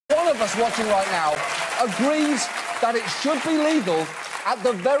of us watching right now agrees that it should be legal, at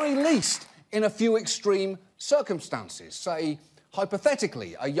the very least, in a few extreme circumstances. Say,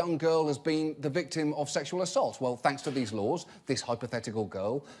 hypothetically, a young girl has been the victim of sexual assault. Well, thanks to these laws, this hypothetical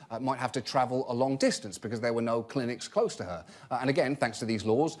girl might have to travel a long distance because there were no clinics close to her. And again, thanks to these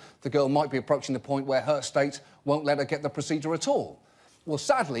laws, the girl might be approaching the point where her state won't let her get the procedure at all. Well,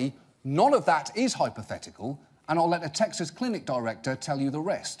 sadly, none of that is hypothetical, and I'll let a Texas clinic director tell you the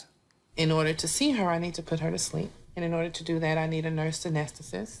rest. In order to see her, I need to put her to sleep. And in order to do that, I need a nurse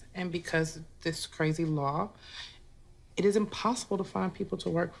anesthetist. And because of this crazy law, it is impossible to find people to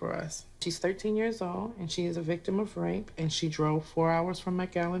work for us. She's 13 years old, and she is a victim of rape, and she drove 4 hours from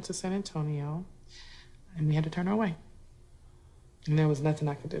McAllen to San Antonio, and we had to turn her away. And there was nothing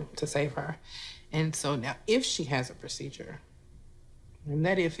I could do to save her. And so now, if she has a procedure, and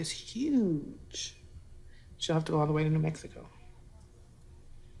that if is huge, she'll have to go all the way to New Mexico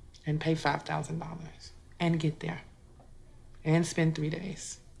and pay $5,000 and get there and spend 3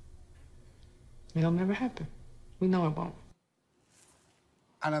 days. It'll never happen. We know it won't.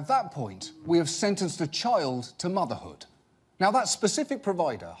 And at that point, we have sentenced a child to motherhood. Now, that specific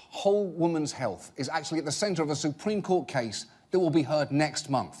provider, Whole Woman's Health, is actually at the centre of a Supreme Court case that will be heard next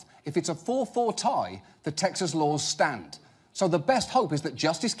month. If it's a 4-4 tie, the Texas laws stand. So the best hope is that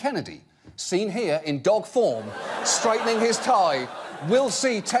Justice Kennedy, seen here in dog form, straightening his tie, will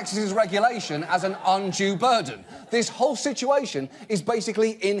see Texas's regulation as an undue burden. This whole situation is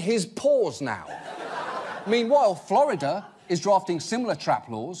basically in his paws now. Meanwhile, Florida is drafting similar trap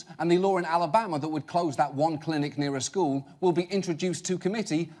laws, and the law in Alabama that would close that one clinic near a school will be introduced to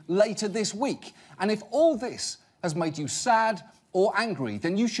committee later this week. And if all this has made you sad or angry,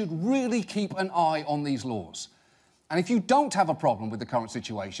 then you should really keep an eye on these laws. And if you don't have a problem with the current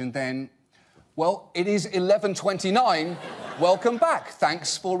situation, then, well, it is 11:29. Welcome back.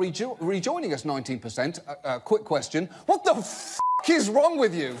 Thanks for rejoining us, 19%. Quick question. What the f*** is wrong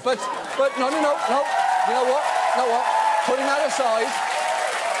with you? But no. You know what? Putting that aside,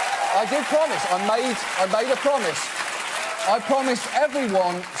 I did promise. I made a promise. I promised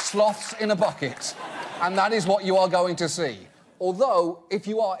everyone sloths in a bucket. And that is what you are going to see. Although, if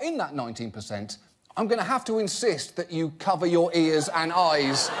you are in that 19%, I'm going to have to insist that you cover your ears and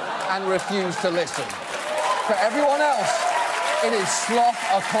eyes and refuse to listen. For everyone else, it is sloth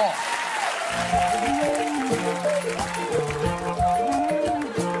o'clock.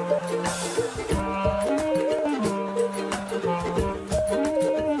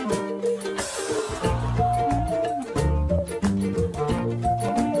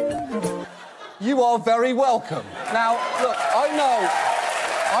 You are very welcome. Now, look,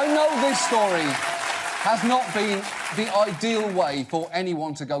 I know this story has not been the ideal way for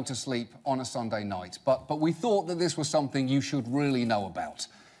anyone to go to sleep on a Sunday night, but we thought that this was something you should really know about.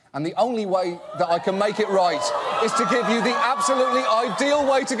 And the only way that I can make it right is to give you the absolutely ideal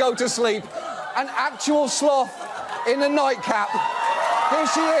way to go to sleep, an actual sloth in a nightcap. Here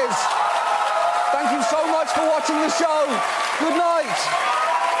she is. Thank you so much for watching the show. Good night.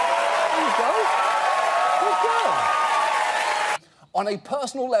 There you go. Good girl. On a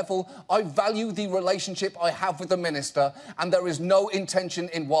personal level, I value the relationship I have with the minister, and there is no intention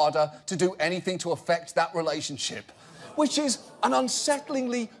in WADA to do anything to affect that relationship, which is an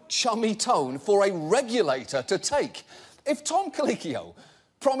unsettlingly chummy tone for a regulator to take. If Tom Colicchio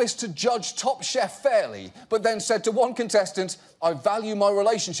promised to judge Top Chef fairly, but then said to one contestant, "I value my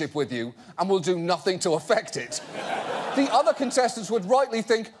relationship with you and will do nothing to affect it," the other contestants would rightly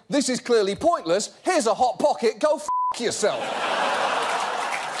think, "This is clearly pointless. Here's a hot pocket. Go f*** yourself."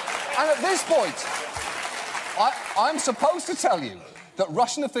 And at this point, I'm supposed to tell you that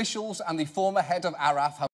Russian officials and the former head of Araf have